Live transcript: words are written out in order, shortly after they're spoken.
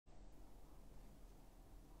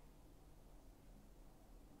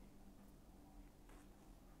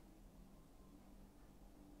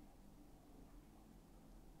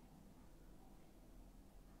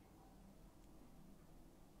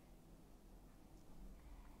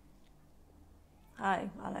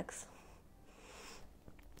Hi, Alex.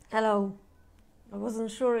 Hello. I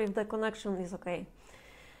wasn't sure if the connection is okay.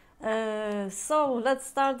 So let's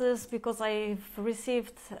start this because I've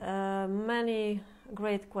received many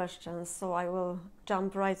great questions. So I will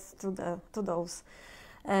jump right to those.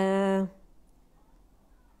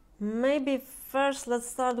 Maybe first let's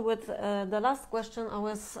start with the last question I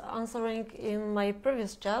was answering in my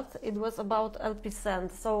previous chat. It was about LP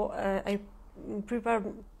Sand. So I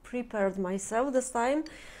prepared myself this time.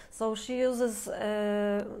 So she uses,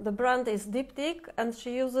 the brand is Diptyque, and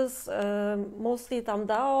she uses mostly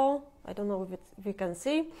Tamdao. I don't know if you can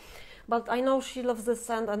see, but I know she loves this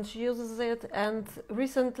scent and she uses it. And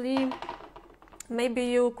recently, maybe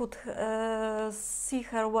you could see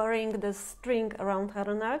her wearing this string around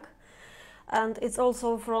her neck, and it's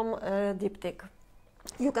also from Diptyque.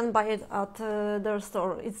 You can buy it at their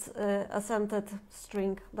store. It's a scented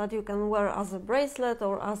string that you can wear as a bracelet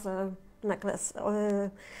or as a necklace.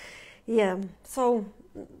 Yeah, so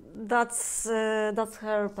that's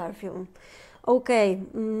her perfume. Okay,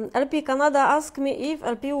 LP Canada asked me if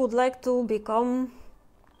LP would like to become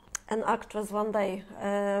an actress one day.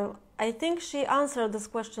 I think she answered this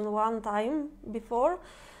question one time before.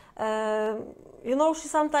 You know, she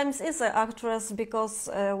sometimes is an actress because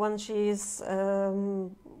when she is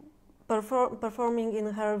performing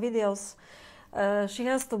in her videos, she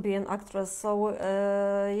has to be an actress. So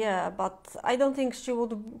yeah, but I don't think she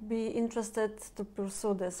would be interested to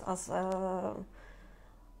pursue this as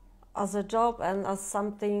a job and as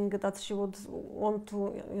something that she would want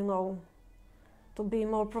to, you know, to be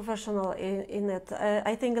more professional in it.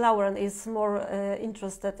 I think Lauren is more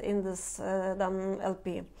interested in this than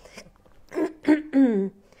LP.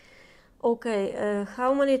 Okay,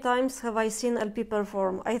 how many times have I seen LP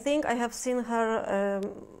perform? I think I have seen her.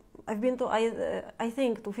 I've been to I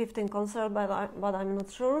think to 15 concerts, but I'm not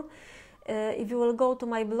sure. If you will go to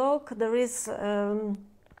my blog, there is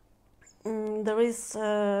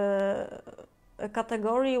a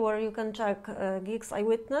category where you can check gigs I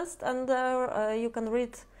witnessed, and there you can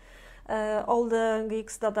read all the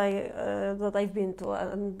gigs that I've been to,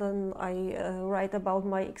 and then I write about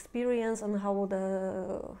my experience and how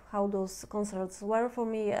those concerts were for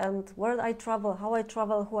me, and where I travel, how I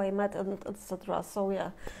travel, who I met, and etc. So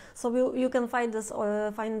yeah, so you can find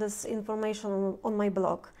this information on my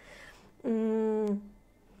blog.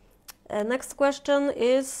 Next question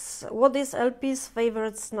is, what is LP's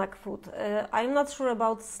favorite snack food? I'm not sure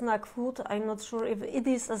about snack food. I'm not sure if it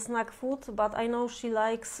is a snack food, but I know she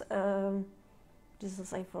likes...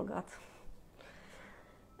 Jesus, I forgot.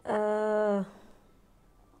 Oh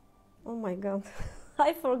my God,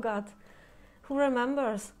 I forgot. Who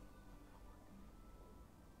remembers?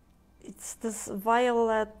 It's this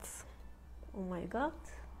violet... Oh my God.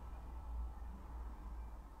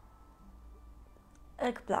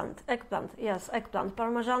 Eggplant, yes, eggplant,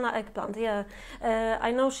 Parmigiana eggplant, yeah.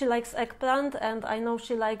 I know she likes eggplant, and I know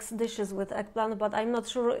she likes dishes with eggplant, but I'm not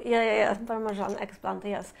sure, yeah, Parmesan eggplant,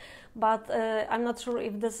 yes. But I'm not sure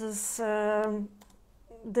if this is,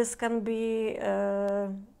 this can be a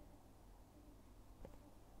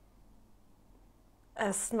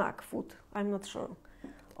snack food, I'm not sure.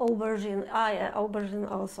 Aubergine, yeah, aubergine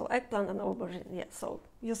also, eggplant and aubergine, yeah, so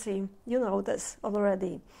you see, you know this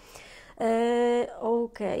already.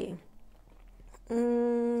 Okay.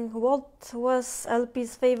 What was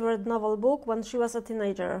LP's favorite novel book when she was a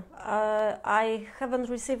teenager? I haven't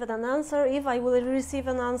received an answer. If I will receive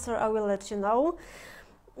an answer, I will let you know.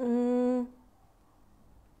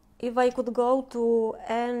 If I could go to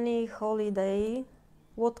any holiday,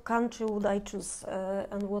 what country would I choose,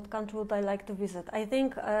 and what country would I like to visit? I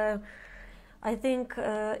think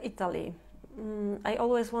Italy. I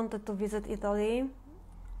always wanted to visit Italy.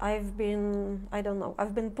 I've been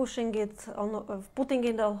pushing it on, putting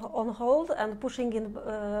it on hold and pushing it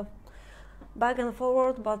back and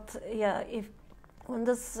forward. But yeah, when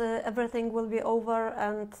this everything will be over,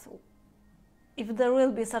 and if there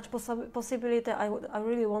will be such possibility, I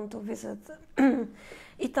really want to visit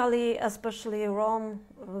Italy, especially Rome,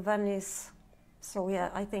 Venice. So yeah,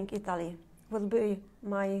 I think Italy will be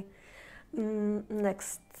my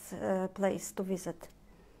next place to visit.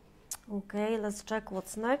 Okay, let's check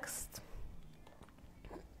what's next.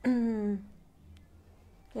 Yeah,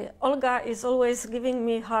 Olga is always giving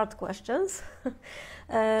me hard questions.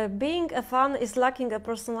 Being a fan is lacking a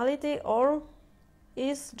personality, or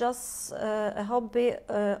is just a hobby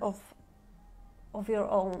of your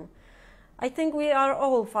own? I think we are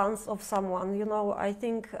all fans of someone, you know. I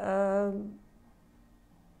think I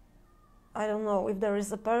don't know if there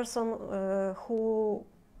is a person who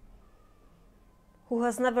who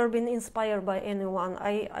has never been inspired by anyone.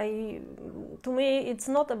 To me, it's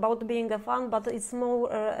not about being a fan, but it's more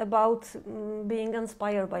about being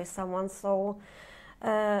inspired by someone. So,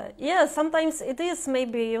 yeah, sometimes it is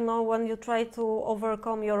maybe, you know, when you try to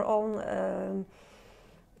overcome your own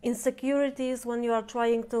insecurities, when you are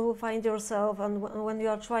trying to find yourself, and when you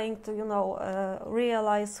are trying to, you know,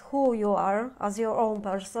 realize who you are as your own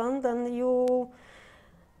person, then you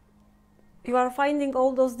are finding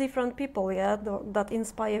all those different people, yeah, that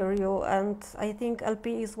inspire you, and I think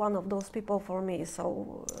LP is one of those people for me.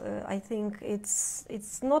 So I think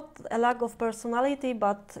it's not a lack of personality,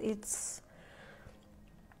 but it's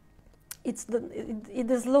this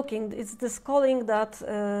calling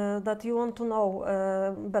that you want to know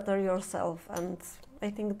better yourself, and I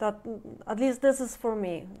think that at least this is for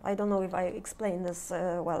me. I don't know if I explained this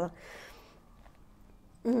well.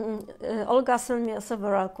 Olga sent me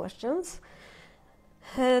several questions.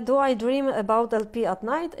 Do I dream about LP at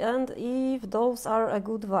night, and if those are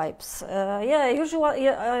good vibes? Yeah, usually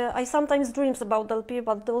I sometimes dreams about LP,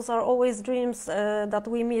 but those are always dreams that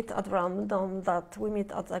we meet at random, that we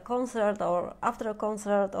meet at a concert or after a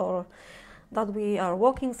concert, or that we are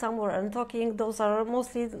walking somewhere and talking. Those are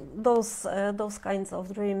mostly those kinds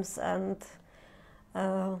of dreams, and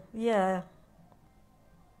yeah,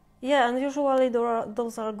 and usually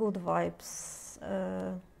those are good vibes.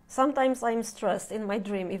 Sometimes I'm stressed in my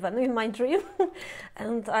dream, even in my dream,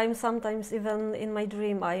 and I'm sometimes even in my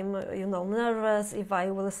dream I'm, you know, nervous if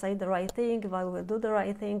I will say the right thing, if I will do the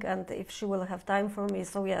right thing, and if she will have time for me.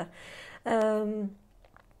 So yeah. Do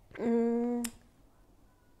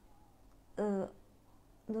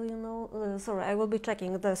you know? Sorry, I will be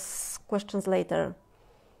checking these questions later.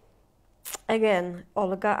 Again,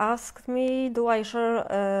 Olga asked me, do I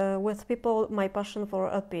share with people my passion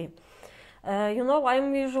for LP? You know,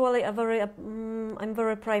 I'm usually I'm very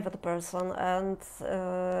private person, and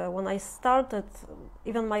when I started,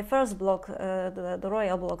 even my first blog, the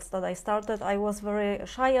Royal blogs that I started, I was very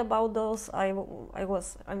shy about those. I'm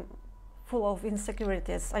full of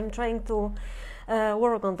insecurities. I'm trying to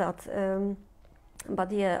work on that.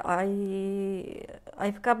 But yeah,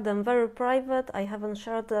 I've kept them very private. I haven't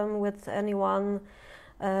shared them with anyone.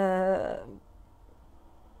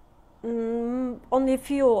 Only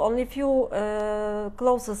few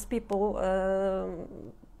closest people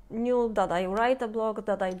knew that I write a blog,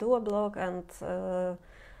 that I do a blog, and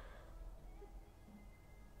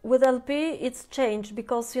with LP it's changed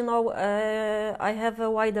because, you know, I have a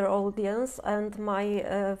wider audience, and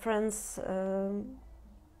my friends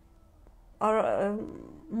are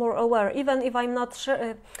more aware, even if I'm not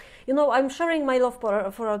sure. You know, I'm sharing my love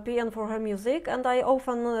for LP and for her music, and I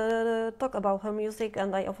often talk about her music,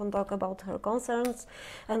 and I often talk about her concerts,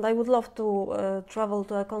 and I would love to travel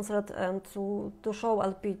to a concert and to show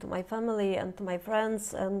LP to my family and to my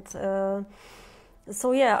friends, and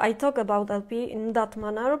so yeah, I talk about LP in that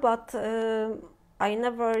manner, but I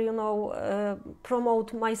never, you know,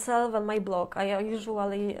 promote myself and my blog. I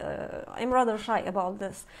usually, I'm rather shy about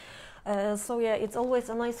this. So yeah, it's always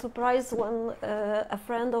a nice surprise when a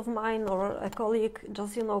friend of mine or a colleague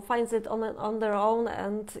just, you know, finds it on their own,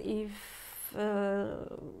 and if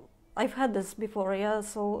I've had this before, yeah,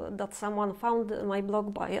 so that someone found my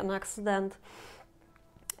blog by an accident,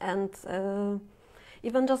 and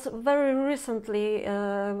even just very recently,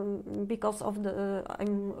 because of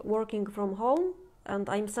I'm working from home, and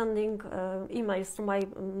I'm sending emails to my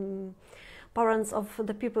parents of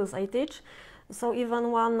the pupils I teach. So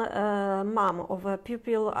even one mom of a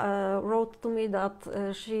pupil wrote to me that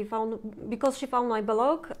because she found my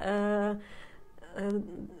blog,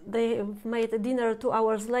 they made a dinner 2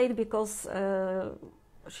 hours late because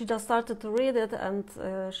she just started to read it, and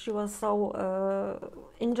she was so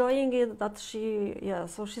enjoying it that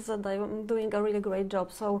so she said, I'm doing a really great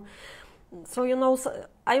job. So you know,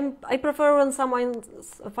 I prefer when someone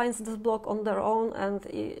finds this blog on their own, and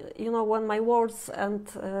you know, when my words and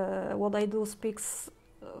what I do speaks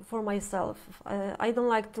for myself. I don't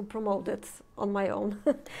like to promote it on my own.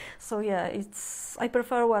 So yeah, I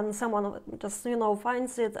prefer when someone just, you know,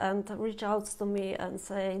 finds it and reach out to me and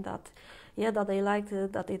say that that they liked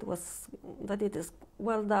it, that it is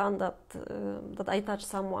well done, that I touched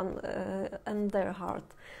someone and their heart.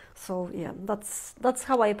 So yeah, that's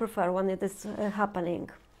how I prefer when it is happening.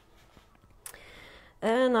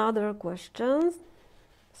 Another question.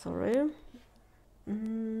 Sorry.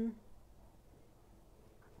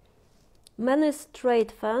 Many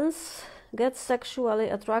straight fans get sexually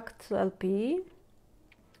attracted to LP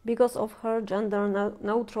because of her gender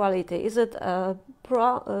neutrality. Is it a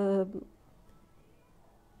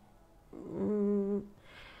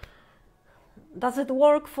does it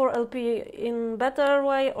work for LP in better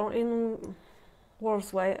way or in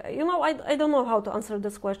worse way? You know, I don't know how to answer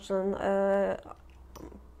this question.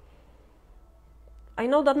 I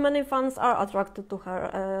know that many fans are attracted to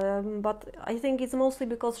her, but I think it's mostly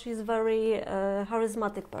because she's very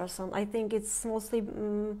charismatic person. I think it's mostly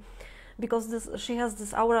because she has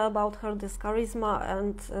this aura about her, this charisma,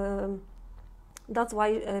 and that's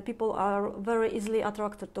why people are very easily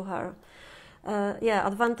attracted to her. Yeah,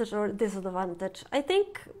 advantage or disadvantage. I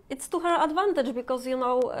think it's to her advantage because, you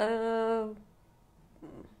know,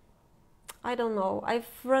 I don't know. I've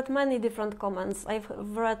read many different comments. I've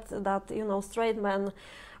read that, you know, straight men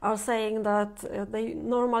are saying that they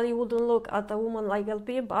normally wouldn't look at a woman like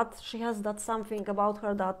LP, but she has that something about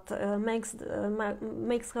her that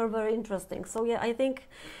makes her very interesting. So yeah, I think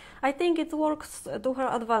it works to her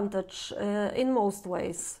advantage in most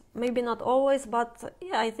ways. Maybe not always, but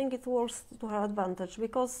yeah, I think it works to her advantage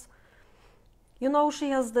because, you know, she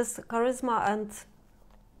has this charisma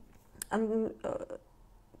and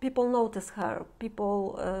people notice her.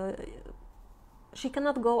 She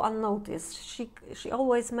cannot go unnoticed. She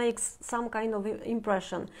always makes some kind of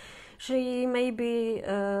impression. She may be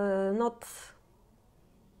not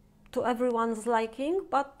to everyone's liking,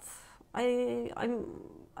 but I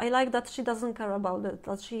like that she doesn't care about it.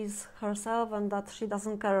 That she's herself and that she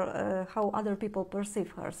doesn't care how other people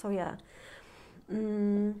perceive her. So yeah.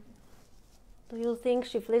 Do you think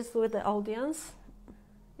she flirts with the audience?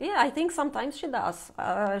 Yeah, I think sometimes she does.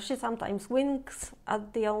 She sometimes winks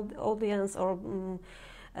at the audience or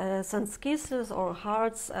sends kisses or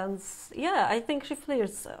hearts, and yeah, I think she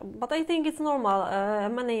flirts. But I think it's normal.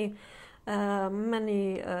 Many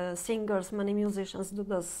singers, many musicians do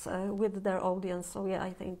this with their audience. So yeah, I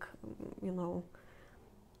think, you know,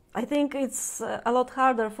 I think it's a lot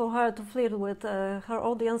harder for her to flirt with her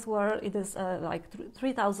audience where it is like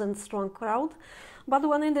 3,000 strong crowd. But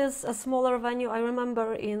when it is a smaller venue, I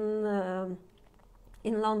remember in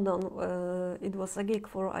London, it was a gig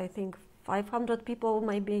for, I think, 500 people,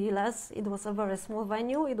 maybe less. It was a very small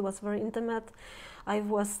venue. It was very intimate. I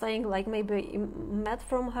was staying like maybe met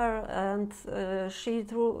from her, and she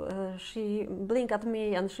blinked at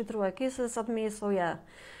me and she threw kisses at me. So yeah.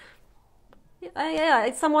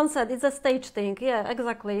 Yeah, someone said it's a stage thing. Yeah,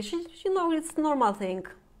 exactly. You know, it's a normal thing.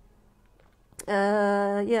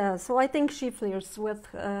 Yeah, so I think she flirts with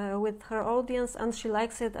her audience, and she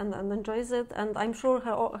likes it and enjoys it, and I'm sure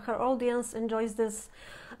her audience enjoys this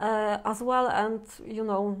as well. And you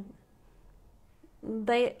know,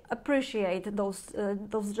 they appreciate those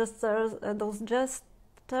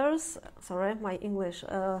gestures. Sorry, my English.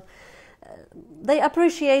 They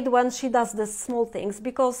appreciate when she does these small things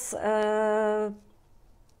because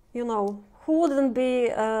you know, who wouldn't be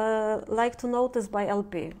like to notice by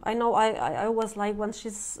LP? I know I was like when she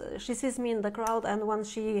sees me in the crowd, and when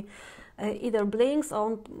she either blinks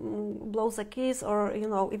or blows a kiss, or you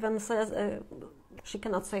know, even says she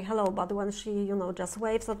cannot say hello, but when she, you know, just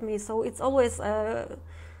waves at me. So it's always a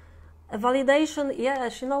validation. Yeah,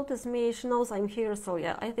 she noticed me, she knows I'm here. So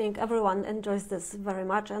yeah, I think everyone enjoys this very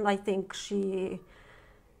much, and I think she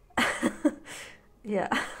yeah.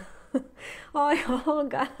 Oh,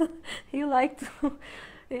 Olga, you like to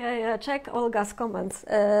yeah, check Olga's comments.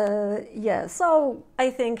 Yeah, so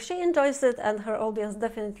I think she enjoys it, and her audience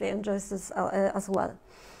definitely enjoys this as well.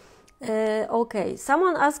 Okay,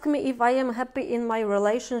 someone asked me if I am happy in my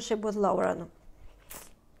relationship with Lauren.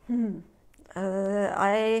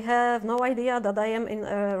 I have no idea that I am in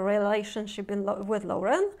a relationship with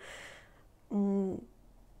Lauren.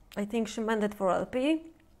 I think she meant it for LP,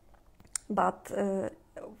 but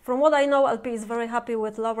from what I know, LP is very happy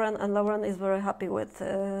with Lauren, and Lauren is very happy with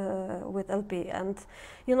LP. And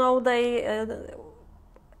you know, they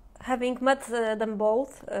having met them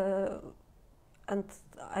both, and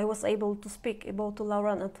I was able to speak both to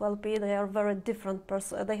Lauren and to LP. They are very different.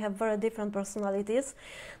 They have very different personalities.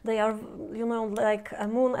 They are, you know, like a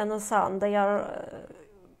moon and a sun. They are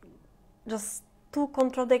just two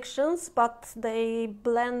contradictions, but they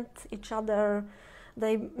blend each other.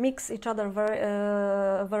 They mix each other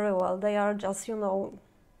very well. They are just, you know,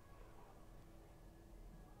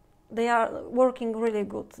 they are working really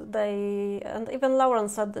good. And even Lauren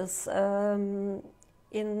said this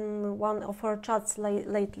in one of her chats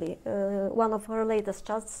lately, one of her latest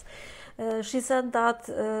chats. She said that,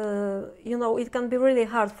 you know, it can be really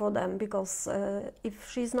hard for them because if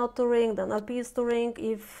she's not touring, then LP is touring.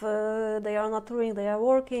 If they are not touring, they are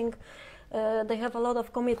working. They have a lot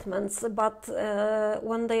of commitments, but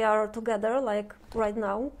when they are together, like right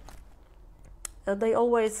now, they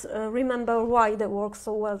always remember why they work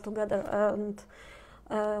so well together and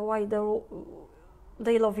why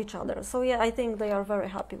they love each other. So yeah, I think they are very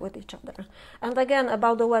happy with each other. And again,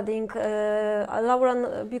 about the wedding,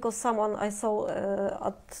 Lauren, because someone I saw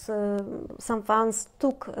some fans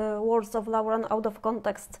took words of Lauren out of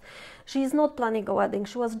context. She is not planning a wedding.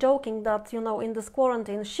 She was joking that, you know, in this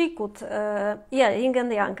quarantine she could, yeah, yin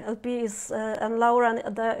and yang. LP is and Lauren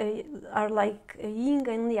are like yin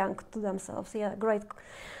and yang to themselves. Yeah,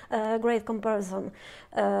 great comparison.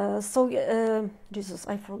 Jesus,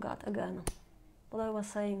 I forgot again what I was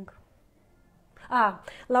saying.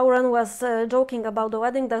 Lauren was joking about the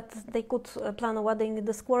wedding, that they could plan a wedding in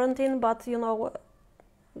this quarantine, but you know,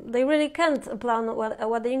 they really can't plan a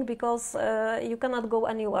wedding because you cannot go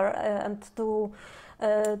anywhere and to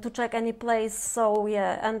check any place. So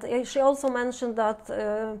yeah, and she also mentioned that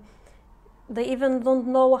they even don't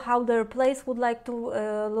know how their place would like to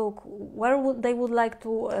look, where they would like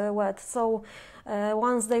to wed. So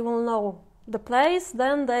once they will know the place,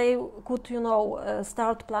 then they could, you know,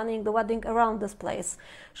 start planning the wedding around this place.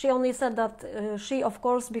 She only said that she, of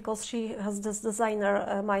course, because she has this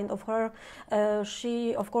designer mind of her,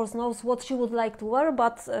 she of course knows what she would like to wear,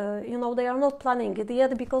 but you know, they are not planning it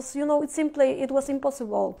yet because, you know, it was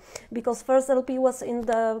impossible, because first LP was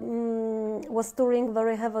was touring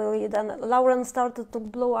very heavily, then Lauren started to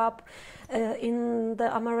blow up in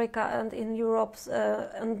the America and in Europe,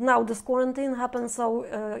 and now this quarantine happens. So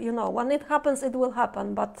you know, when it happens, it will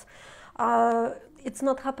happen, but it's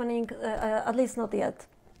not happening, at least not yet.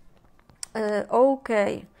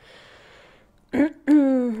 Okay.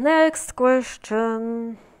 Next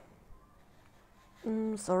question.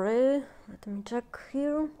 Sorry, let me check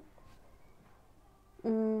here.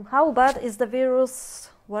 How bad is the virus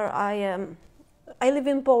where I am? I live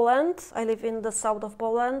in Poland. I live in the south of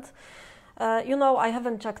Poland. You know, I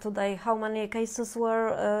haven't checked today how many cases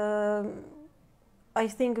were. I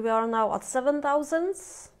think we are now at 7,000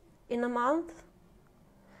 in a month.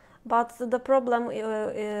 But the problem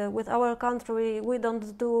with our country, we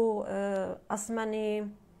don't do as many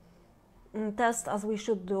tests as we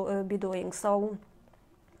should be doing. So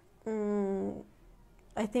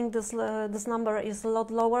I think this number is a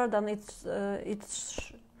lot lower than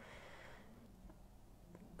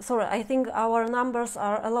sorry, I think our numbers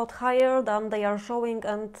are a lot higher than they are showing,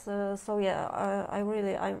 and so yeah,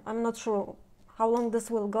 I'm not sure how long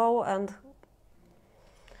this will go, and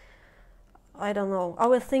I don't know. I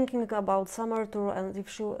was thinking about summer tour and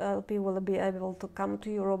if LP will be able to come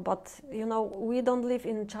to Europe, but you know, we don't live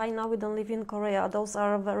in China, we don't live in Korea. Those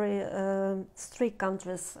are very strict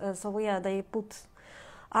countries. So yeah, they put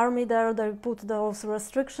army there, they put those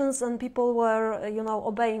restrictions, and people were, you know,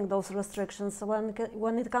 obeying those restrictions. So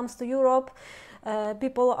when it comes to Europe,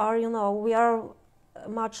 people are, you know, we are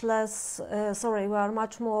much less. We are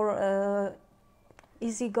much more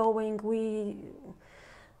easygoing.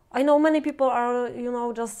 I know many people are, you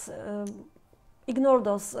know, just ignore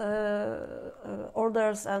those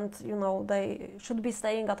orders, and you know, they should be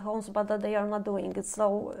staying at homes, but that they are not doing it.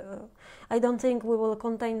 So I don't think we will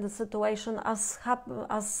contain the situation as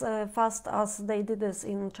fast as they did this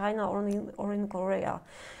in China or in Korea.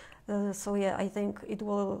 So yeah, I think it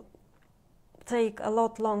will take a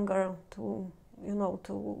lot longer to, you know,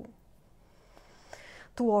 to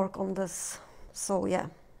work on this. So yeah,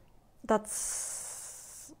 that's.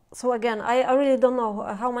 So again, I really don't know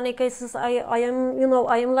how many cases I am, you know,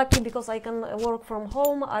 I am lucky because I can work from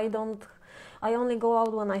home. I only go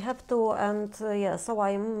out when I have to, and yeah, so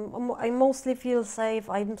I mostly feel safe.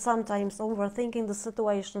 I'm sometimes overthinking the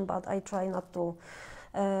situation, but I try not to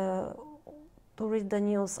read the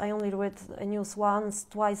news. I only read the news once,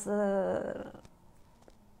 twice,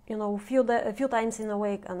 you know, a few times in a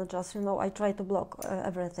week, and just, you know, I try to block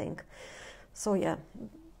everything. So yeah.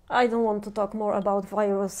 I don't want to talk more about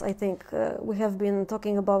virus. I think we have been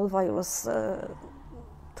talking about virus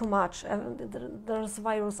too much. There's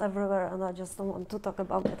virus everywhere, and I just don't want to talk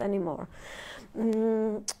about it anymore.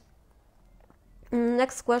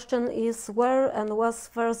 Next question is, where and was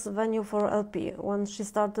first venue for LP when she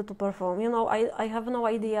started to perform? You know, I have no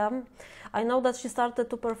idea. I know that she started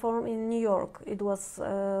to perform in New York. It was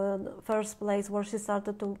the first place where she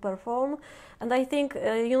started to perform, and I think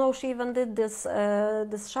you know, she even did this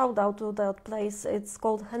shout out to that place. It's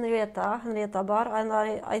called Henrietta Bar, and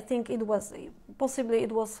I think it was possibly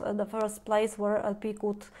the first place where LP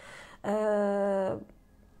could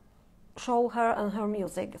show her and her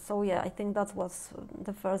music. So yeah, I think that was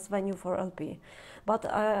the first venue for LP, but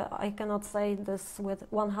I cannot say this with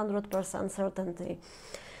 100% certainty.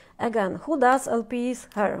 Again, who does LP's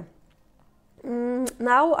hair?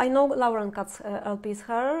 Now I know Lauren cuts LP's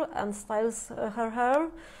hair and styles her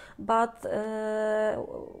hair, but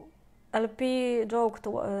LP joked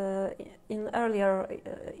in earlier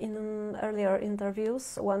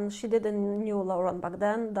interviews when she didn't knew Lauren back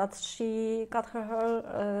then that she cut her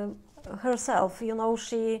hair herself. You know,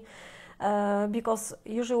 she because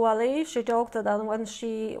usually she joked that when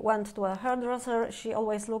she went to a hairdresser, she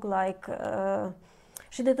always looked like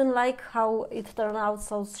she didn't like how it turned out,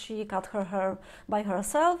 so she cut her hair by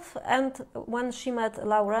herself. And when she met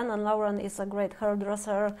Lauren, and Lauren is a great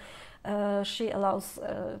hairdresser, she allows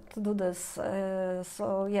to do this.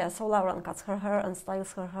 So yeah, so Lauren cuts her hair and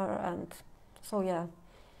styles her hair, and so yeah,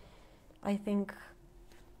 I think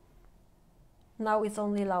now it's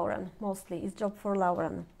only Lauren, mostly. It's job for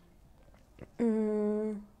Lauren.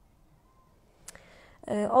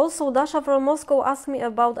 Also, Dasha from Moscow asked me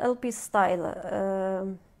about LP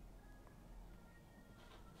style.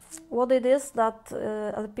 What it is that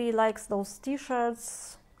LP likes those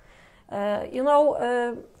t-shirts. You know,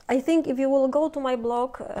 I think if you will go to my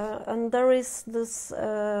blog, and there is this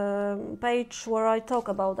page where I talk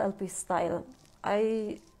about LP style.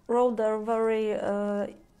 I wrote there very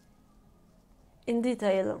in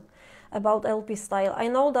detail about LP style. I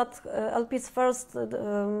know that LP's first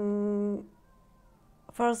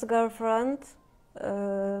girlfriend,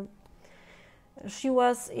 she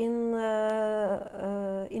was in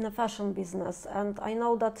a fashion business, and I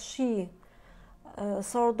know that she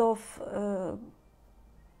sort of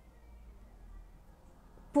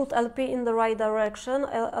put LP in the right direction.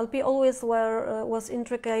 LP always was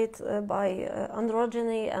intrigued by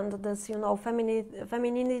androgyny and this, you know,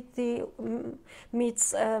 femininity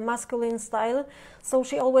meets masculine style. So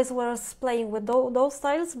she always was playing with those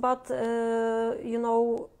styles, but you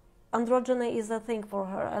know, androgyny is a thing for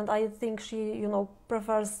her, and I think she, you know,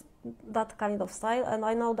 prefers that kind of style. And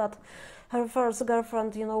I know that her first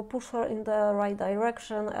girlfriend, you know, pushed her in the right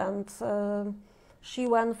direction, and she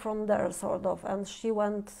went from there, sort of, and she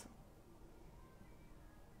went,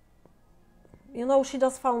 you know, she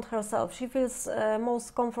just found herself. She feels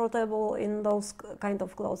most comfortable in those kind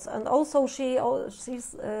of clothes. And also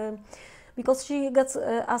she's, because she gets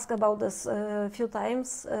asked about this a few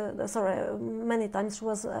times, many times she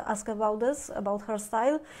was asked about this, about her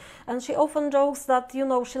style. And she often jokes that, you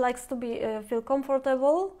know, she likes to feel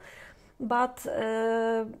comfortable, but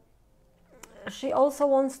she also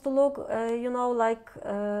wants to look, you know, like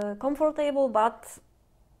comfortable, but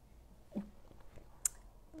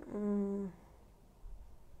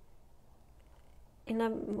in a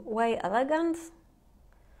way elegant.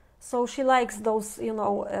 So she likes those, you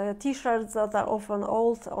know, t-shirts that are often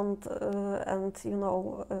old and you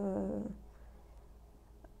know,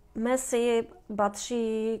 messy, but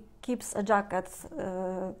she keeps a jacket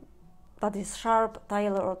that is sharp,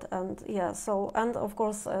 tailored, and yeah. So, and of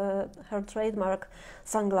course her trademark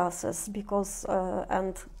sunglasses, because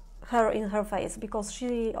and hair in her face, because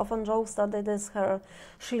she often jokes that it is her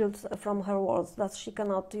shield from her world, that she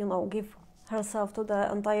cannot, you know, give herself to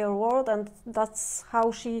the entire world, and that's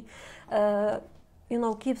how she, you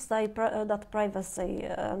know, keeps that privacy,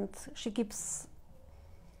 and she keeps,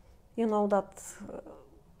 you know, that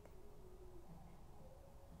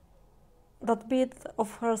bit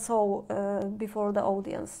of her soul before the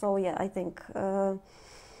audience. So yeah, I think.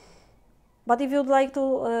 But if you'd like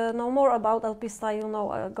to know more about LP style, you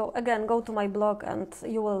know, go to my blog, and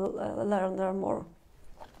you will learn there more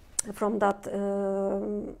from that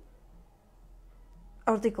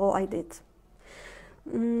article I did.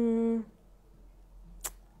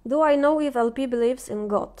 Do I know if LP believes in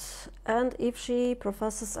God, and if she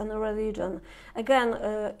professes any religion? Again,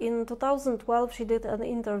 in 2012 she did an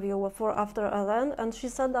interview for After Ellen, and she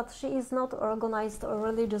said that she is not organized or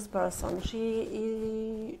religious person.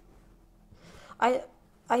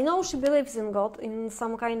 I know she believes in God, in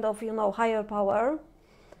some kind of, you know, higher power,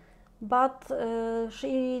 but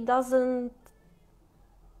she doesn't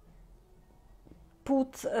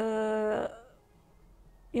put,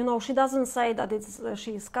 you know, she doesn't say that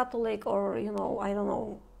she's Catholic, or, you know, I don't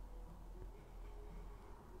know.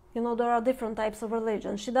 You know, there are different types of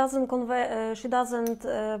religion. She doesn't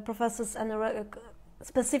professes any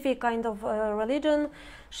specific kind of religion.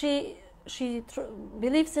 She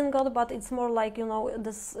believes in God, but it's more like, you know,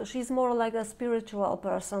 she's more like a spiritual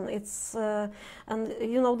person. It's and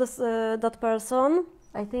you know, that person,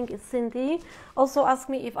 I think it's Cindy, also asked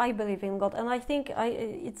me if I believe in God, and I think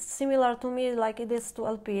it's similar to me, like it is to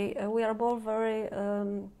LP. We are both very,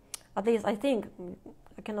 at least I think,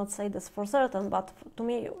 I cannot say this for certain, but to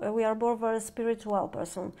me, we are both very spiritual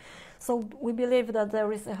person. So we believe that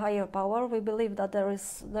there is a higher power. We believe that there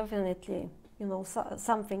is definitely, you know,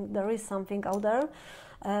 there is something out there.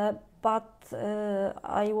 But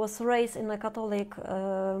I was raised in a Catholic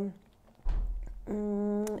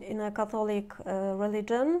in a Catholic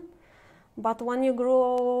religion. But when you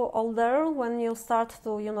grow older, when you start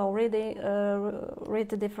to,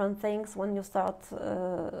 read different things, when you start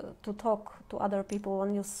to talk to other people,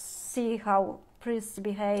 when you see how priests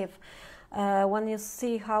behave, when you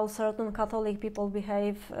see how certain Catholic people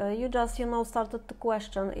behave, you just, started to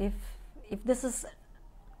question if this is,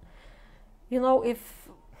 if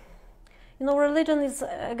religion is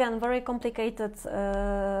again very complicated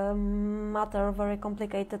matter, very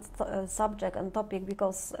complicated subject and topic,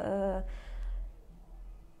 because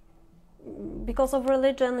of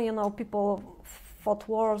religion, people fought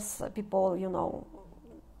wars, people,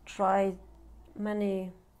 tried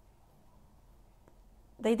many.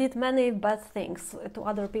 They did many bad things to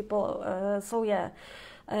other people.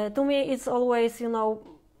 To me, it's always, do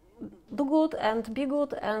good and be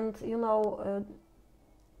good, and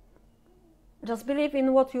just believe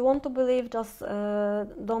in what you want to believe. Just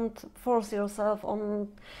don't force yourself on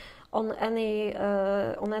any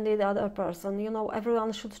other person.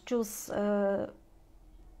 Everyone should choose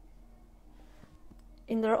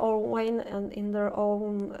in their own way and in their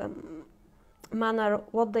own manner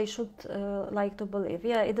what they should like to believe.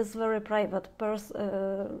 Yeah, it is very private.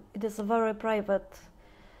 It is a very private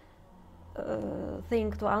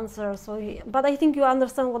thing to answer. But I think you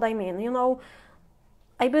understand what I mean.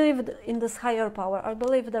 I believe in this higher power. I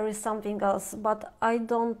believe there is something else, but I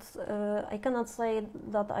cannot say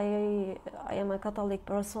that I am a Catholic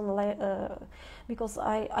person, because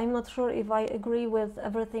I'm not sure if I agree with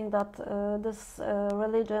everything that this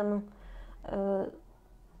religion.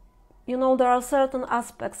 There are certain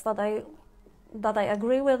aspects that I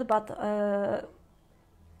agree with, but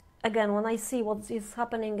again, when I see what is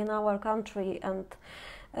happening in our country and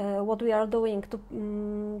what we are doing to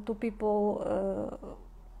people.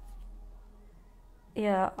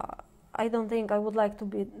 I don't think I would like to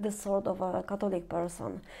be this sort of a Catholic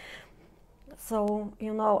person. So,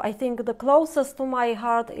 I think the closest to my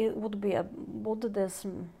heart it would be a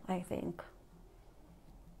Buddhism, I think.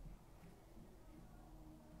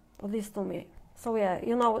 At least to me. So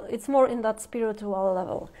it's more in that spiritual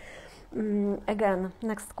level. Again,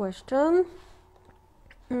 next question.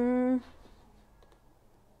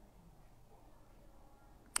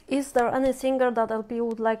 Is there any singer that LP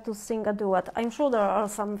would like to sing a duet? I'm sure there are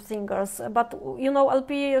some singers, but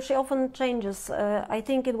LP, she often changes. I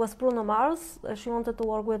think it was Bruno Mars. She wanted to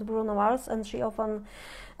work with Bruno Mars, and she often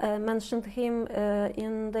mentioned him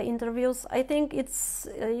in the interviews. I think it's,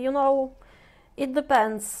 it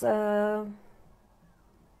depends. I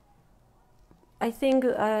think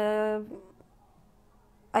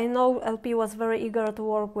I know LP was very eager to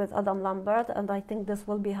work with Adam Lambert, and I think this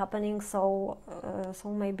will be happening. So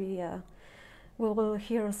maybe we will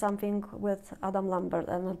hear something with Adam Lambert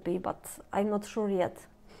and LP, but I'm not sure yet.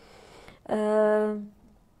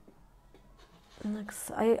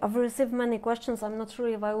 Next, I've received many questions. I'm not sure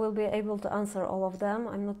if I will be able to answer all of them.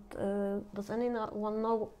 I'm not. Does anyone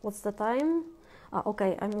know what's the time?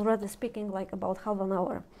 Okay, I'm already speaking like about half an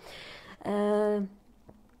hour.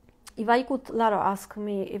 If I could, Lara asked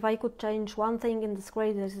me, if I could change one thing in this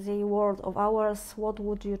crazy world of ours, what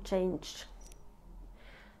would you change?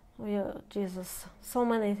 Oh, yeah, Jesus, so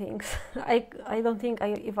many things. I don't think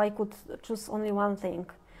if I could choose only one thing.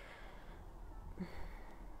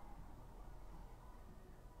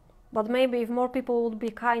 But maybe if more people would be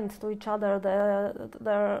kind to each other,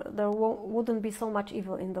 there wouldn't be so much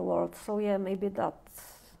evil in the world. So yeah, maybe that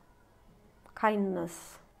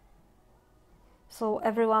kindness. So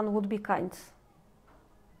everyone would be kind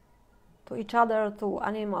to each other, to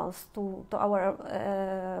animals, to our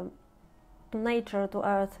to nature, to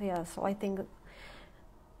earth. Yeah. So I think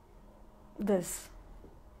this,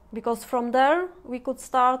 because from there we could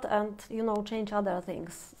start and change other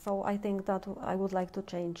things. So I think that I would like to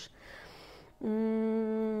change.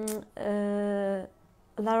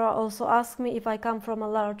 Lara also asked me if I come from a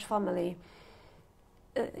large family.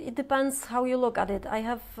 It depends how you look at it. I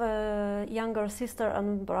have a younger sister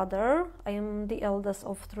and brother. I am the eldest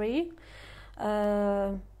of 3.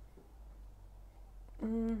 So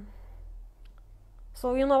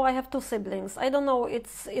I have 2 siblings. I don't know.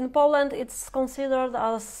 It's in Poland. It's considered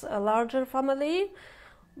as a larger family,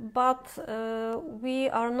 but we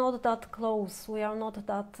are not that close. We are not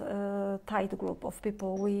that tight group of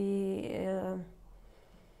people.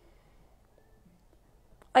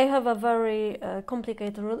 I have a very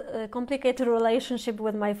complicated relationship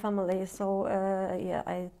with my family, so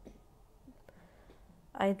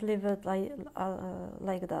I'd leave it like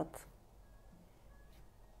that.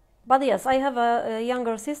 But yes, I have a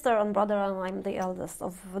younger sister and brother, and I'm the eldest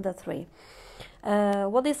of the 3.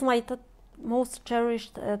 What is my most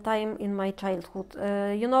cherished time in my childhood.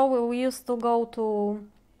 You know, we used to go to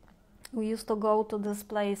this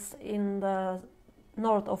place in the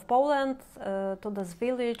north of Poland, to this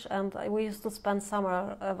village, and we used to spend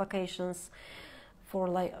summer vacations for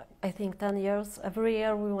like I think 10 years. Every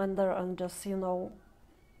year we went there and just, you know,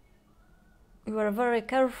 we were very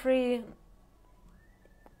carefree.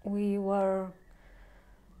 We were,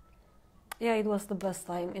 yeah, it was the best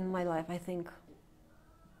time in my life, I think.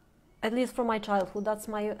 At least from my childhood, that's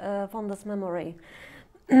my fondest memory.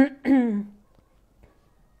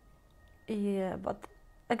 Yeah, but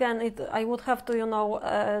again, I would have to, you know,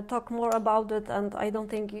 talk more about it, and I don't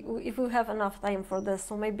think if we have enough time for this,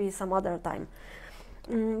 so maybe some other time.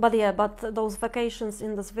 But yeah, but those vacations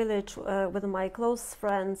in this village with my close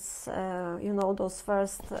friends, you know, those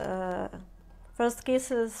first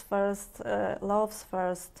kisses, first loves,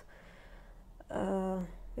 first,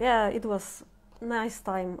 yeah, it was nice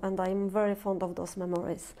time, and I'm very fond of those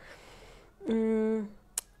memories.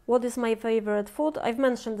 What is my favorite food? I've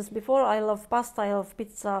mentioned this before. I love pasta, I love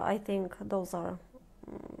pizza. I think those are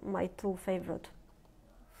my two favorite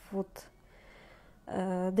food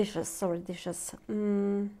dishes.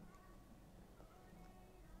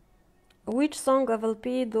 Which song of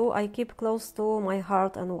LP do I keep close to my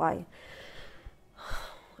heart and why?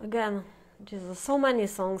 Again, Jesus, so many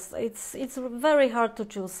songs. It's very hard to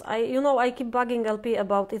choose. I keep bugging LP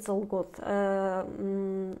about "It's All Good."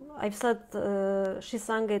 I've said she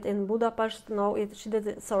sang it in Budapest. No, she did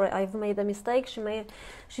it. Sorry, I've made a mistake. She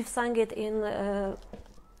sang it in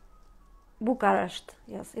Bucharest.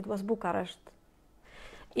 Yes, it was Bucharest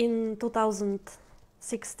in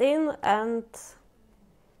 2016, and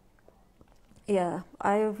yeah,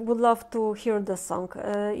 I would love to hear this song.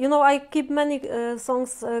 You know, I keep many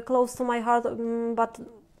songs close to my heart, but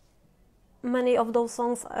many of those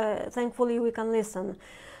songs, thankfully, we can listen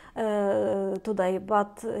today.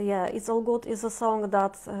 But yeah, "It's All Good" is a song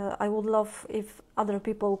that I would love if other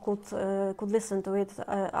people could listen to it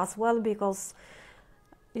as well, because,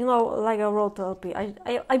 you know, like I wrote to LP,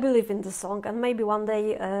 I believe in this song, and maybe one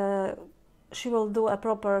day she will do a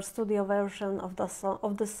proper studio version of this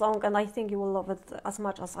song, and I think you will love it as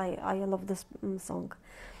much as I love this song.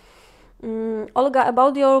 Olga,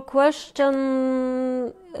 about your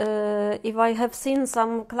question, if I have seen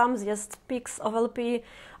some clumsiest pics of LP,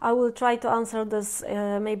 I will try to answer this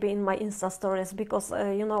maybe in my Insta stories, because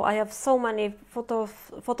you know, I have so many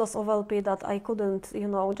photos of LP that I couldn't, you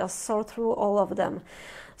know, just sort through all of them.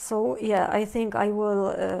 So yeah, I think I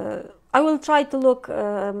will try to look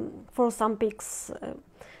for some pics,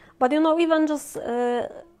 but you know, even just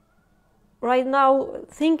right now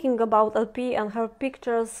thinking about LP and her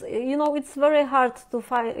pictures, you know, it's very hard to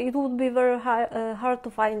find. It would be very hard to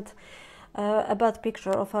find a bad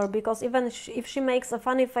picture of her, because even if she makes a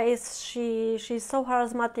funny face, she's so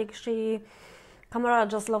charismatic. Camera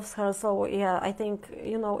just loves her. So yeah, I think,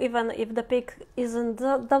 you know, even if the pic isn't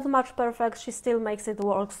that much perfect, she still makes it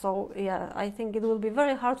work. So yeah, I think it will be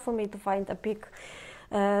very hard for me to find a pic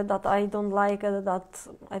that I don't like, that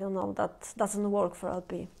I don't know, that doesn't work for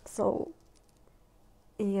LP. So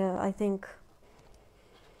yeah, I think,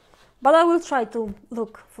 but I will try to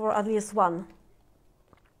look for at least one.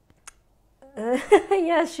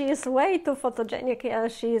 Yeah, she is way too photogenic. Yeah,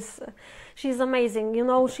 she's amazing. You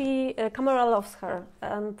know, camera loves her,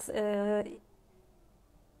 and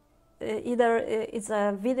either it's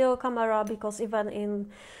a video camera, because even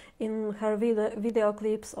in her video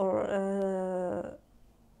clips, or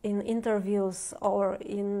in interviews, or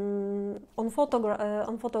on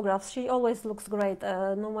photographs, she always looks great,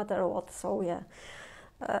 no matter what. So yeah,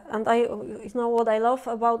 and you know what I love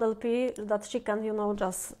about LP, that she can, you know,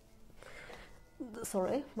 just,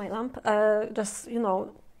 sorry, my lamp, just, you know,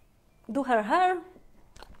 do her hair.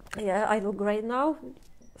 Yeah, I look great now.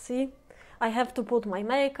 See, I have to put my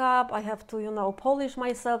makeup, I have to, you know, polish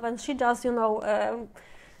myself, and she just, you know,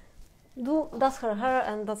 does her hair,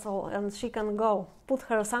 and that's all. And she can go put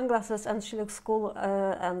her sunglasses, and she looks cool,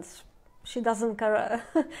 and she doesn't care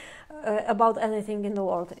about anything in the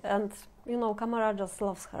world. And you know, camera just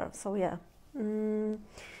loves her. So yeah.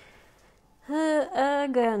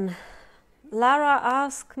 Again, Lara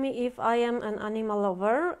asked me if I am an animal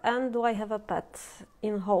lover and do I have a pet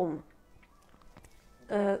in home.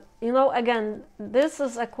 You know, again, this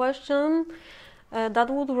is a question that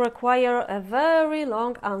would require a very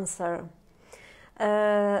long answer.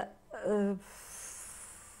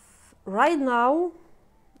 Right now,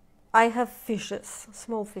 I have fishes,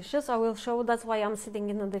 small fishes. I will show. That's why I'm sitting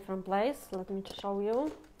in a different place. Let me show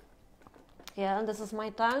you. Yeah, and this is my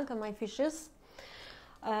tank and my fishes.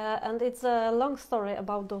 And it's a long story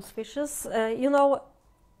about those fishes. You know,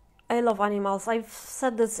 I love animals. I've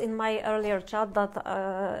said this in my earlier chat that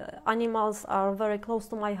animals are very close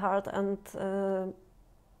to my heart, and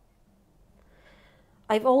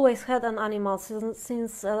I've always had an animal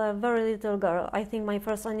since a very little girl. I think my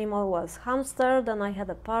first animal was hamster, then I had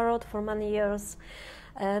a parrot for many years.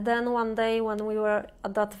 Then one day when we were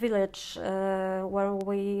at that village where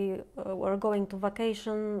we were going to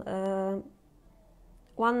vacation,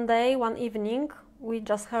 one evening, we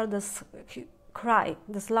just heard this cry,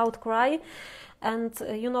 this loud cry, and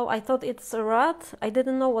I thought it's a rat. I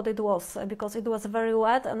didn't know what it was because it was very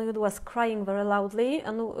wet and it was crying very loudly,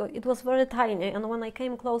 and it was very tiny. And when I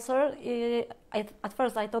came closer, at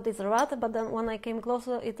first I thought it's a rat, but then when I came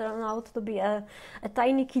closer, it turned out to be a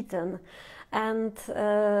tiny kitten. And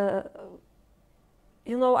I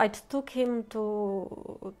took him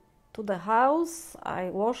to the house. I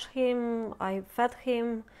washed him, I fed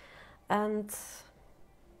him, and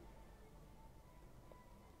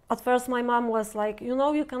at first my mom was like,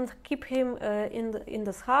 you can keep him in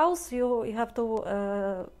this house. You have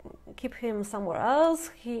to keep him somewhere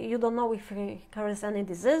else. You don't know if he carries any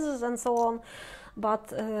diseases and so on.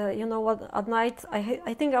 But what? At night,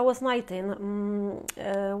 I think I was 19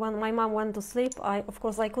 when my mom went to sleep. Of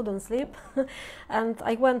course I couldn't sleep, and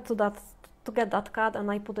I went to get that cat,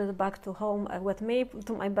 and I put it back to home with me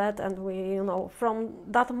to my bed, and we, from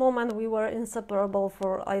that moment we were inseparable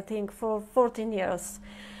for, I think, for 14 years.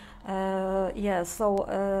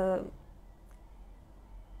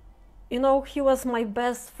 He was my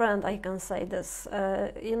best friend, I can say this.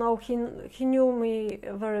 He knew me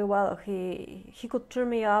very well. He could cheer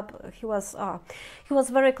me up. He was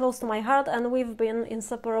very close to my heart, and we've been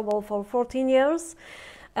inseparable for 14 years.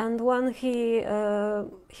 And when he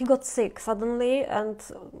got sick suddenly, and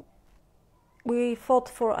we fought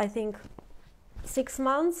for, I think, 6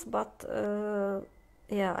 months. But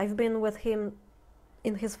I've been with him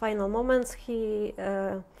in his final moments. He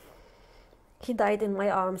died in my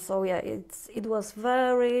arms. So it was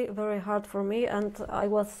very, very hard for me, and I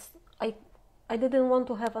didn't want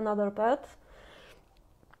to have another pet.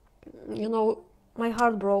 My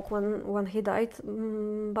heart broke when he died.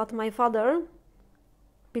 But my father,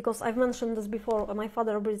 because I've mentioned this before, my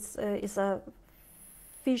father is a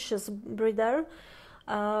fishes breeder.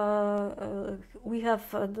 We have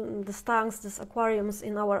these tanks, these aquariums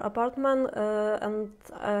in our apartment, and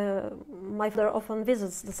my father often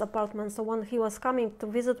visits this apartment. So when he was coming to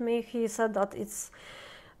visit me, he said that it's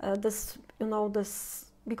this,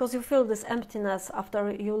 because you feel this emptiness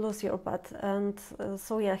after you lose your pet, and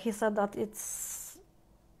he said that it's,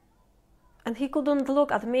 and he couldn't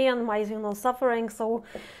look at me and my suffering, so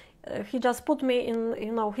he just put me in,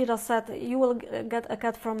 he just said, you will get a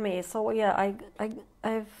cat from me. So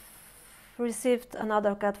I've received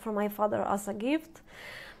another cat from my father as a gift.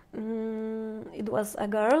 It was a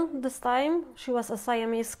girl this time. She was a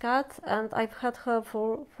Siamese cat, and I've had her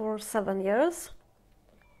for 7 years.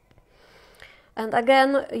 And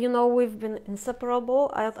again, we've been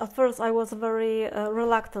inseparable. At first I was very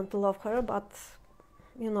reluctant to love her, but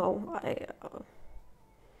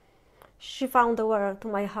she found a way to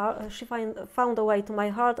my heart. Found a way to my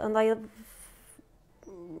heart, and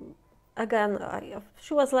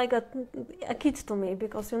she was like a kid to me,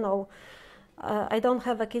 because I don't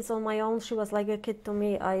have a kid on my own. She was like a kid to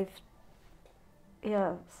me.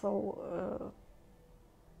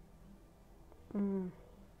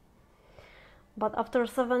 But after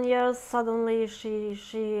 7 years, suddenly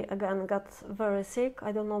she again got very sick.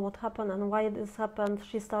 I don't know what happened and why this happened.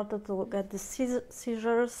 She started to get the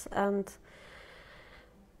seizures, and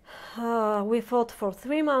we fought for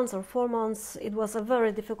 3 months or 4 months. It was a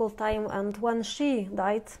very difficult time, and when she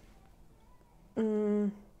died,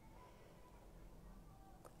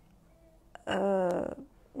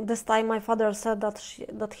 this time my father said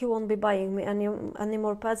that he won't be buying me any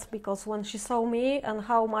more pets, because when she saw me and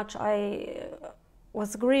how much I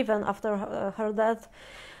was grieving after her death,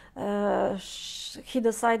 he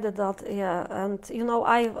decided that and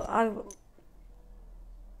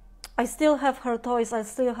I still have her toys. I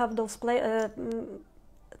still have those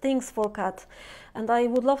things for cat, and I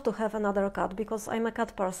would love to have another cat, because I'm a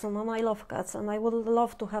cat person and I love cats, and I would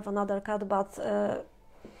love to have another cat, but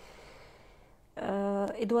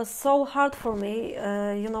it was so hard for me.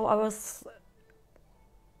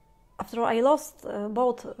 After I lost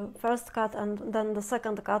both first cat and then the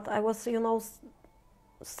second cat, I was,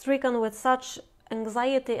 stricken with such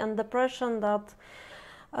anxiety and depression that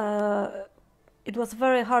it was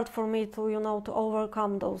very hard for me to to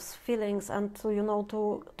overcome those feelings, and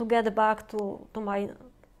to get back to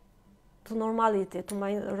normality, to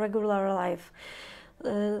my regular life.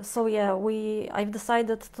 I've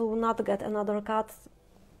decided to not get another cat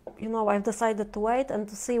you know, I've decided to wait and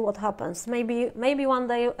to see what happens. Maybe one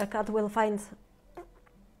day a cat will find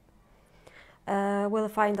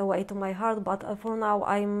a way to my heart, but for now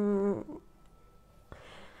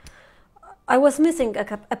I was missing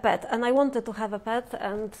a pet, and I wanted to have a pet,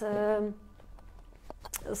 and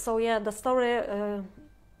so yeah, the story.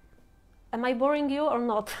 Am I boring you or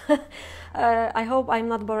not? I hope I'm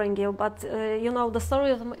not boring you, but you know, the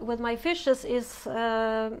story with my fishes is.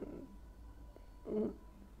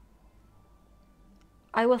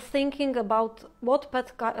 I was thinking about what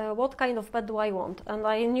kind of pet do I want, and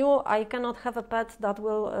I knew I cannot have a pet that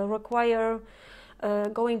will require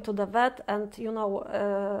going to the vet and, you know,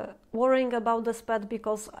 worrying about this pet,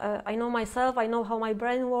 because I know myself, I know how my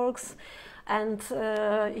brain works, and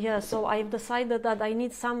yeah, so I've decided that I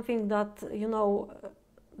need something that, you know,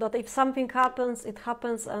 that if something happens, it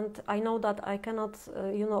happens, and I know that I cannot,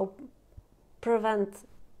 you know, prevent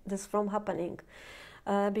this from happening.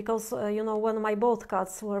 Because, you know, when my both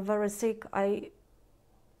cats were very sick,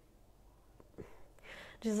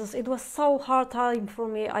 Jesus, it was so hard time for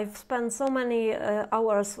me. I've spent so many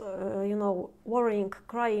hours, you know, worrying,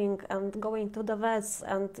 crying, and going to the vets,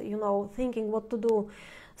 and, you know, thinking what to do,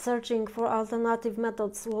 searching for alternative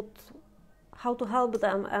methods, how to help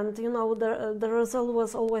them, and, you know, the result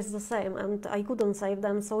was always the same, and I couldn't save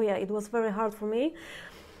them. So yeah, it was very hard for me,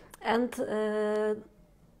 and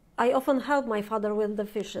I often help my father with the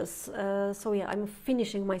fishes. So yeah, I'm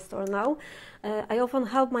finishing my story now. I often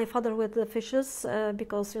help my father with the fishes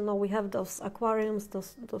because, you know, we have those aquariums.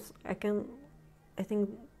 Those I think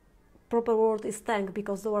proper word is tank,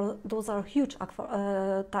 because those are huge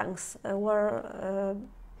tanks where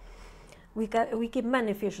we keep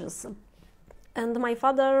many fishes. And my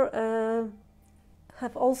father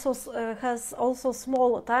has also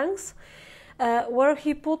small tanks. Where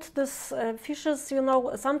he put these fishes, you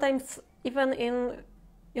know, sometimes even in,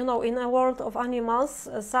 you know, in a world of animals,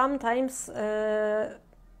 sometimes an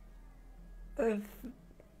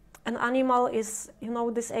animal is, you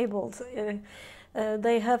know, disabled.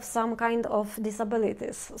 They have some kind of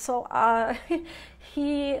disabilities. So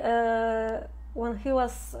he, when he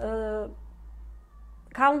was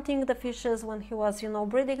counting the fishes, when he was, you know,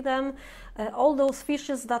 breeding them, all those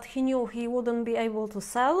fishes that he knew he wouldn't be able to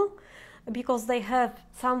sell, because they have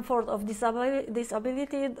some sort of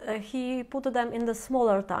disability, he put them in the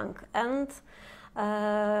smaller tank, and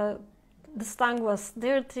this tank was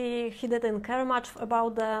dirty. He didn't care much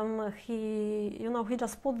about them. He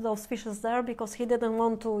just put those fishes there because he didn't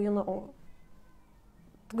want to, you know,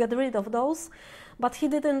 to get rid of those, but he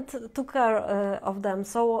didn't took care of them.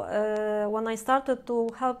 So when I started to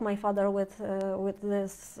help my father with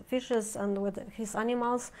these fishes and with his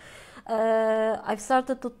animals, I've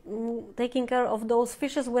started to taking care of those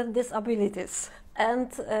fishes with disabilities,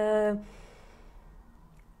 and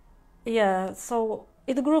yeah, so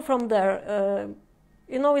it grew from there.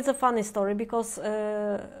 You know, it's a funny story because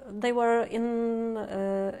they were in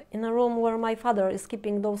a room where my father is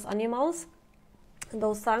keeping those animals,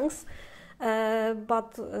 those tanks,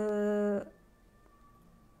 but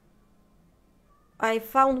I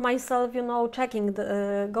found myself, you know,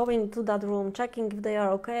 going to that room, checking if they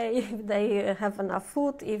are okay, if they have enough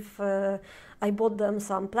food, if I bought them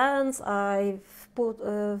some plants, I've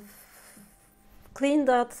cleaned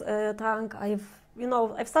that tank,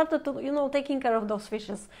 I've started to, you know, taking care of those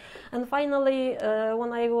fishes. And finally,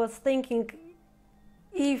 when I was thinking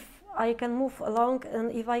if I can move along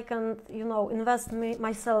and if I can, you know, invest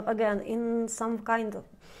myself again in some kind of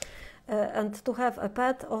and to have a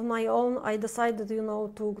pet of my own, I decided, you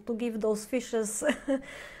know, to give those fishes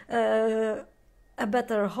a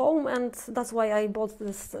better home, and that's why I bought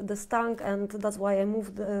this tank, and that's why I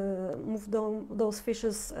moved those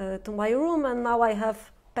fishes to my room, and now I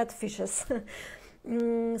have pet fishes.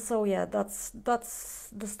 So yeah, that's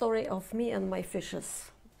the story of me and my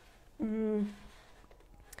fishes.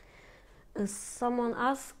 Someone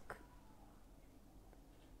asked,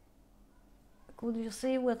 could you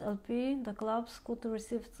see with LP the clubs could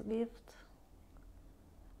receive gift?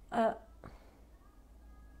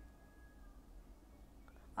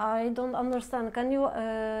 I don't understand. Can you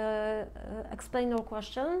explain your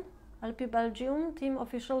question? LP Belgium team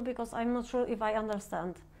official, because I'm not sure if I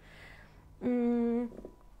understand.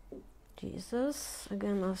 Jesus,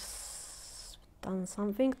 again I've done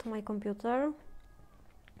something to my computer.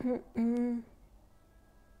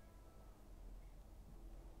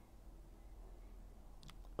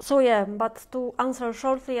 So yeah, but to answer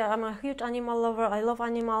shortly, I'm a huge animal lover. I love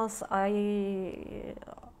animals. I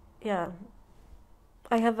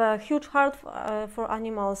have a huge heart for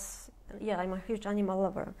animals. Yeah, I'm a huge animal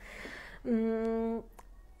lover.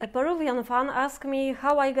 a Peruvian fan asked me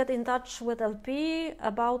how I get in touch with LP,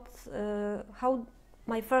 about how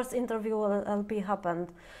my first interview with LP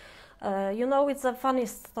happened. You know, it's a funny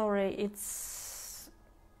story.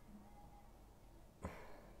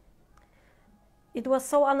 It was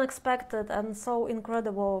so unexpected and so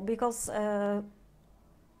incredible because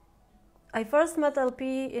I first met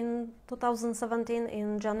LP in 2017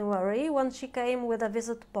 in January when she came with a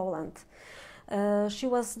visit to Poland. She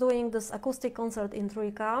was doing this acoustic concert in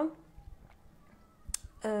Trójka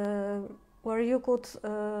where you could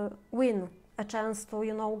win a chance to,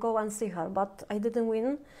 you know, go and see her, but I didn't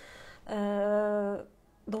win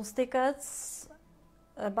those tickets.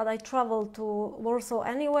 But I traveled to Warsaw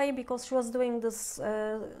anyway because she was doing this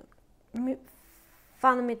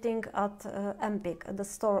fan meeting at Empik, at the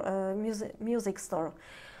store, music store.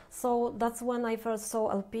 So that's when I first saw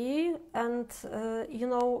LP, and you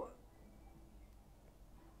know,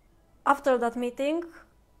 after that meeting,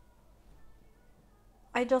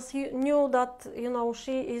 I just knew that, you know,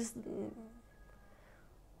 she is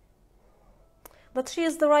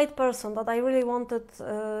the right person, that I really wanted,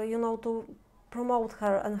 you know, to promote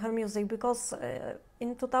her and her music, because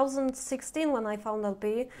in 2016 when I found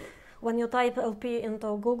LP, when you type LP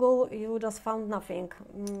into Google, you just found nothing.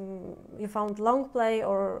 You found long play,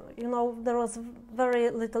 or, you know, there was very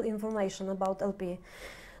little information about LP.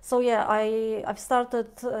 So yeah, I've started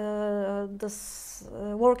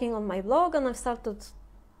working on my blog, and I've started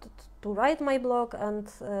to write my blog, and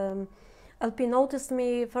LP noticed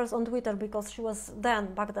me first on Twitter, because she was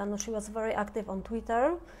back then she was very active on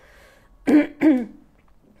Twitter.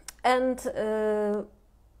 And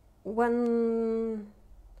when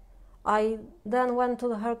I then went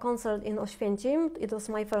to her concert in Oświęcim, it was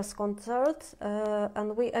my first concert,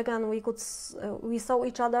 and we saw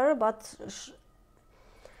each other, but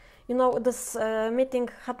you know, this meeting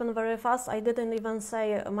happened very fast. I didn't even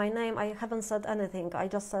say my name. I haven't said anything. I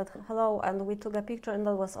just said hello, and we took a picture, and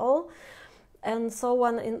that was all. And so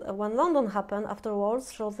when London happened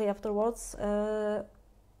afterwards, shortly afterwards,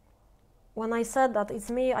 when I said that it's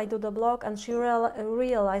me, I do the blog, and she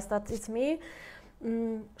realized that it's me,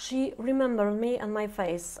 she remembered me and my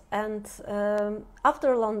face. And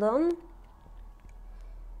after London,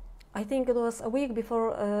 I think it was a week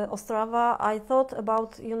before Ostrava, I thought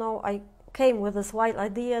about, you know, I came with this wild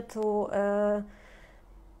idea to,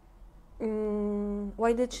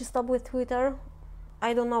 why did she stop with Twitter?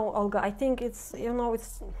 I don't know, Olga. I think it's, you know,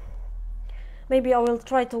 it's, maybe I will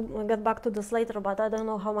try to get back to this later, but I don't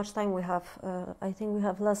know how much time we have. I think we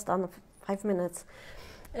have less than 5 minutes.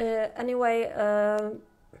 Anyway,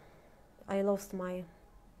 I lost my,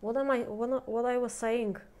 what I was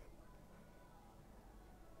saying?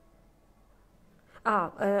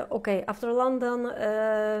 Okay, after London,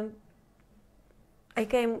 I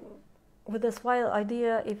came with this wild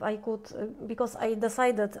idea if I could, because I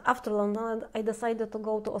decided after London, I decided to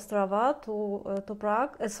go to Ostrava, to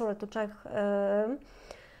Prague, to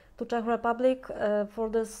Czech Republic for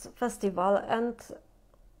this festival, and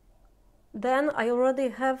then I already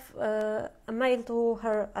have a mail to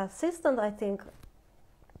her assistant, I think,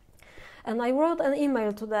 and I wrote an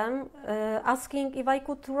email to them asking if I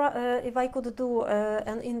could do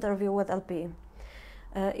an interview with LP.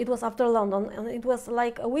 It was after London, and it was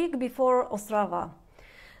like a week before Ostrava.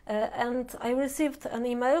 And I received an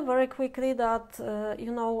email very quickly that,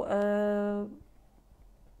 you know,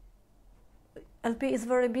 LP is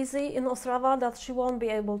very busy in Ostrava, that she won't be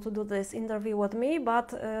able to do this interview with me,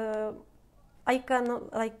 but I can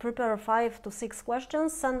like prepare 5 to 6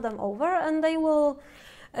 questions, send them over, and they will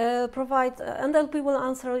provide, and LP will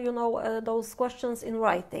answer, you know, those questions in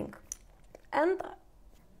writing.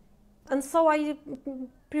 And so I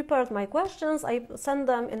prepared my questions, I sent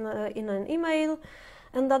them in an email,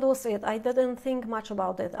 and that was it. I didn't think much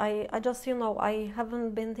about it. I just, you know, I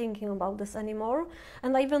haven't been thinking about this anymore.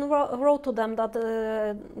 And I even wrote to them that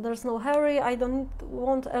there's no hurry, I don't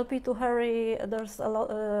want LP to hurry, there's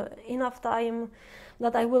enough time,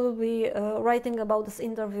 that I will be writing about this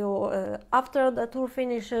interview after the tour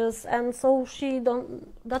finishes, and so she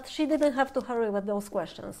didn't have to hurry with those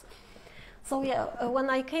questions. So yeah, when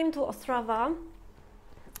I came to Ostrava,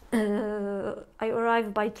 I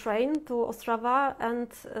arrived by train to Ostrava,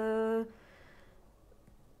 and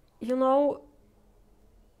you know,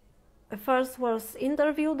 first was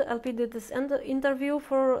interviewed. LP did this interview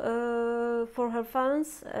for her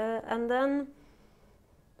fans, and then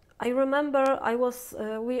I remember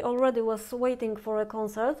we already was waiting for a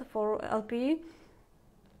concert for LP,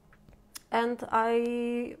 and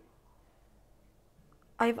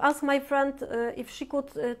I've asked my friend if she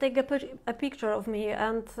could take a picture of me,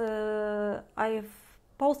 and I've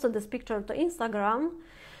posted this picture to Instagram,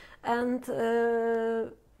 and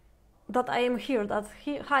that I am here, that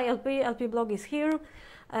hi LP blog is here,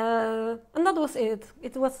 and that was it.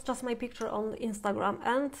 It was just my picture on Instagram,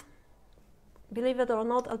 and believe it or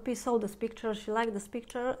not, LP saw this picture, she liked this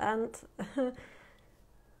picture, and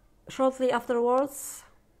shortly afterwards,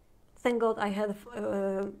 thank God I had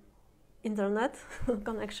internet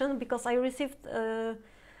connection, because I received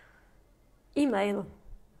email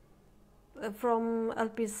from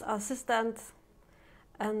LP's assistant,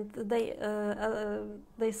 and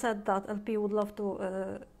they said that LP would love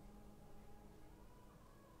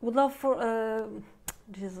for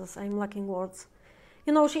Jesus, I'm lacking words.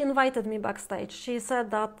 You know, she invited me backstage. She said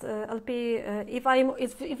that LP,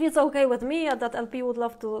 if it's okay with me, that LP would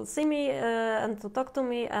love to see me and to talk to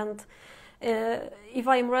me, and if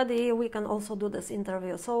I'm ready, we can also do this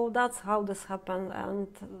interview. So that's how this happened, and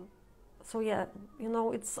so yeah, you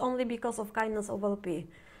know, it's only because of kindness of LP,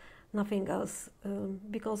 nothing else.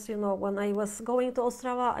 Because, you know, when I was going to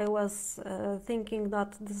Ostrava, I was thinking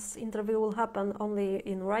that this interview will happen only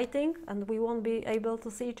in writing, and we won't be able to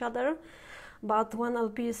see each other. But when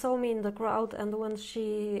LP saw me in the crowd, and when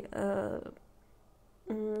she,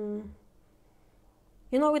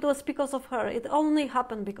 you know, it was because of her. It only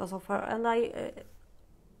happened because of her, and I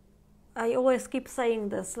always keep saying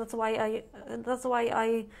this. That's why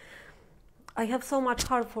I have so much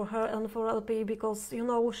heart for her and for LP, because, you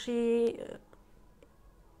know, she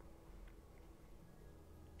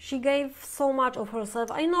gave so much of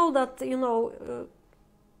herself. I know that, you know,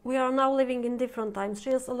 we are now living in different times. She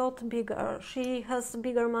is a lot bigger. She has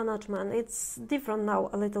bigger management. It's different now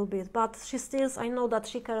a little bit, but she still, I know that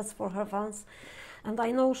she cares for her fans, and I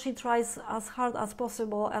know she tries as hard as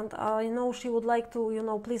possible, and I know she would like to, you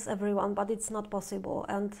know, please everyone, but it's not possible.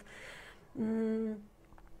 And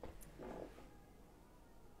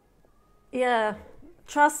yeah,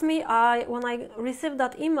 trust me, when I received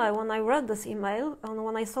that email, when I read this email, and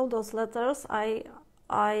when I saw those letters, I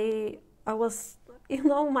was, you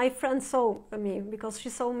know, my friend saw me, because she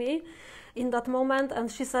saw me in that moment, and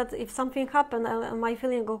she said, if something happened, am I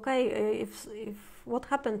feeling okay? If what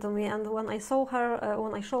happened to me? And when I saw her,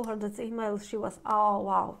 when I showed her that email, she was, oh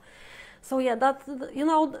wow. So yeah, that, you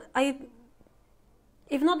know,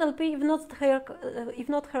 if not LP, if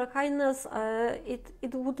not her kindness,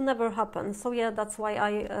 it would never happen. So yeah, that's why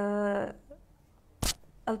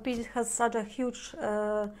LP has such a huge.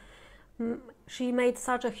 She made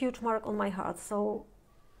such a huge mark on my heart. So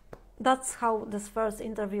that's how this first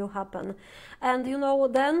interview happened. And, you know,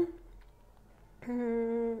 then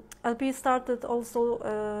LP started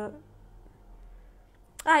also.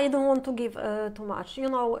 I don't want to give too much. You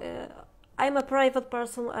know, I'm a private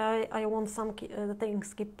person. I want some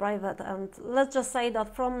things keep private. And let's just say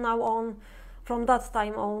that from now on, from that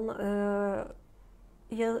time on,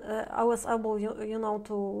 yeah, I was able, you know,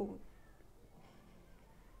 to.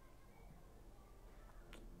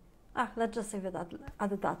 Let's just leave it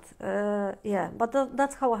at that. Yeah, but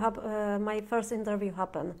that's how my first interview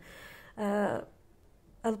happened.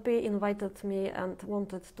 LP invited me and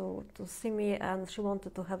wanted to see me, and she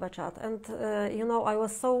wanted to have a chat. And, you know, I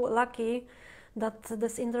was so lucky that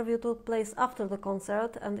this interview took place after the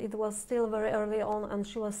concert, and it was still very early on, and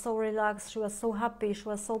she was so relaxed, she was so happy, she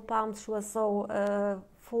was so pumped, she was so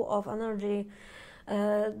full of energy.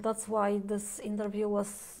 That's why this interview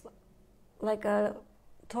was like a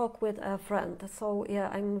talk with a friend. So yeah,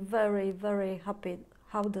 I'm very, very happy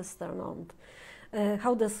how this turned on,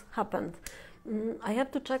 how this happened. I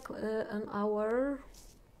have to check an hour.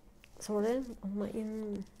 Sorry,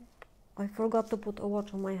 I forgot to put a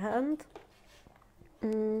watch on my hand.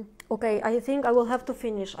 Okay, I think I will have to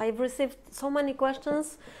finish. I've received so many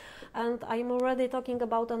questions, and I'm already talking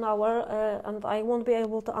about an hour, and I won't be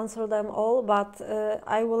able to answer them all, but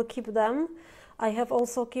I will keep them. I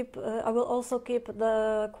will also keep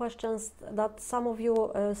the questions that some of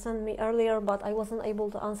you sent me earlier, but I wasn't able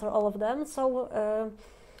to answer all of them. So,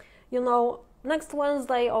 you know, next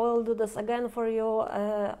Wednesday I will do this again for you.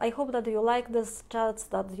 I hope that you like these chats,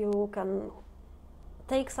 that you can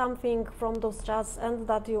take something from those chats, and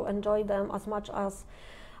that you enjoy them as much as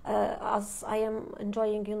I am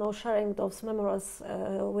enjoying, you know, sharing those memories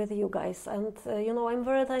with you guys. And, you know, I'm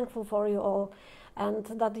very thankful for you all, and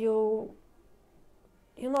that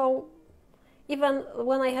you know, even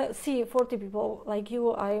when I see 40 people like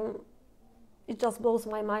you, it just blows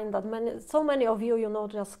my mind that so many of you, you know,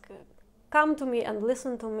 just come to me and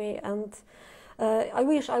listen to me. And I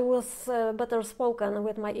wish I was better spoken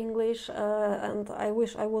with my English, and I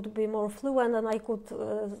wish I would be more fluent and I could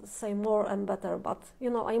say more and better. But,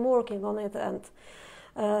 you know, I'm working on it, and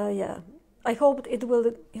yeah. I hope it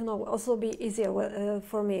will, also be easier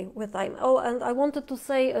for me with time. Oh, and I wanted to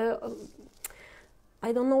say,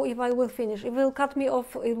 I don't know if I will finish. If it will cut me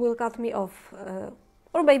off, it will cut me off.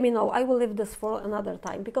 Or maybe no, I will leave this for another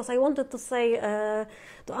time, because I wanted to say,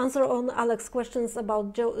 to answer on Alex's questions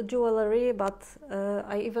about jewelry, but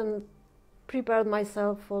I even prepared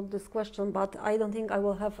myself for this question, but I don't think I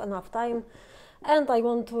will have enough time. And I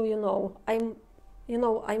want to, I'm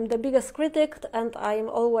the biggest critic, and I'm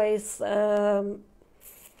always, I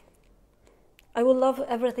would love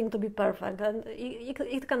everything to be perfect, and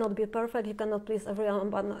it cannot be perfect. You cannot please everyone,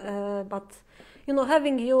 but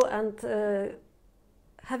having you and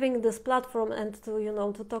having this platform and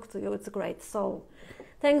to talk to you, it's great. So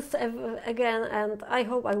thanks again, and I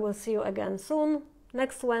hope I will see you again soon,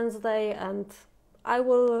 next Wednesday, and I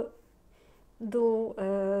will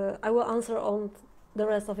answer on the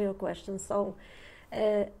rest of your questions. So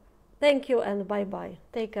thank you and bye bye.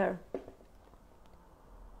 Take care.